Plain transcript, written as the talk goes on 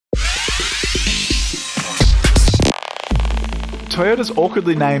Toyota's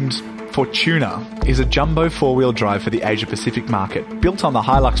awkwardly named Fortuner is a jumbo four-wheel drive for the Asia-Pacific market, built on the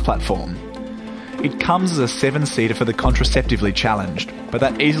HiLux platform. It comes as a 7-seater for the contraceptively challenged, but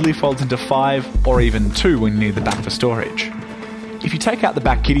that easily folds into 5 or even 2 when you need the back for storage. If you take out the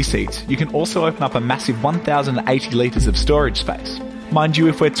back kiddie seats, you can also open up a massive 1,080 litres of storage space. Mind you,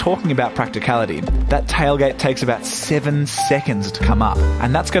 if we're talking about practicality, that tailgate takes about 7 seconds to come up,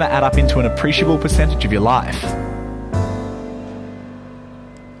 and that's going to add up into an appreciable percentage of your life.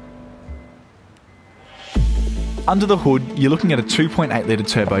 Under the hood, you're looking at a 2.8 litre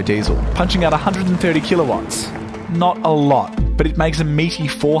turbo diesel, punching out 130 kilowatts. Not a lot, but it makes a meaty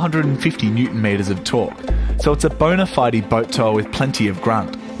 450 newton metres of torque, so it's a bona fide boat tower with plenty of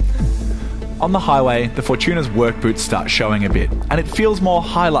grunt. On the highway, the Fortuner's work boots start showing a bit, and it feels more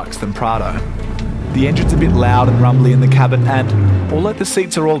HiLux than Prado. The engine's a bit loud and rumbly in the cabin, and although the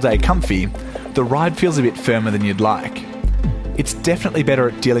seats are all day comfy, the ride feels a bit firmer than you'd like. It's definitely better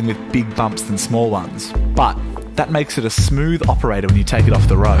at dealing with big bumps than small ones, but that makes it a smooth operator when you take it off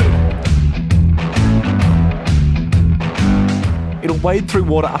the road. It'll wade through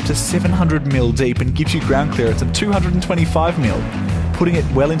water up to 700ml deep and gives you ground clearance of 225ml, putting it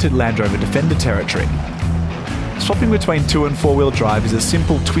well into Land Rover Defender territory. Swapping between 2 and 4-wheel drive is a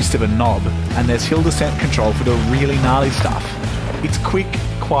simple twist of a knob, and there's hill descent control for the really gnarly stuff. It's quick,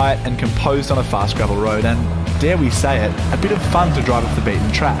 quiet and composed on a fast gravel road, and, dare we say it, a bit of fun to drive off the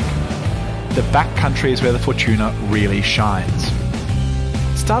beaten track. The back country is where the Fortuner really shines.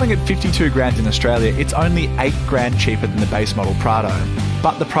 Starting at 52 grand in Australia, it's only 8 grand cheaper than the base model Prado.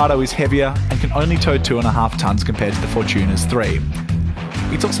 But the Prado is heavier and can only tow 2.5 tonnes compared to the Fortuner's 3.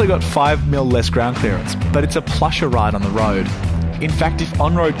 It's also got 5mm less ground clearance, but it's a plusher ride on the road. In fact, if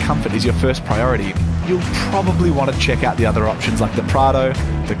on-road comfort is your first priority, you'll probably want to check out the other options like the Prado,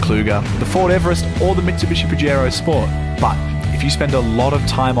 the Kluger, the Ford Everest or the Mitsubishi Pajero Sport. But if you spend a lot of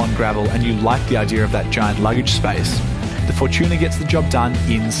time on gravel and you like the idea of that giant luggage space, the Fortuner gets the job done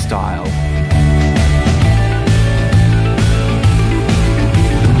in style.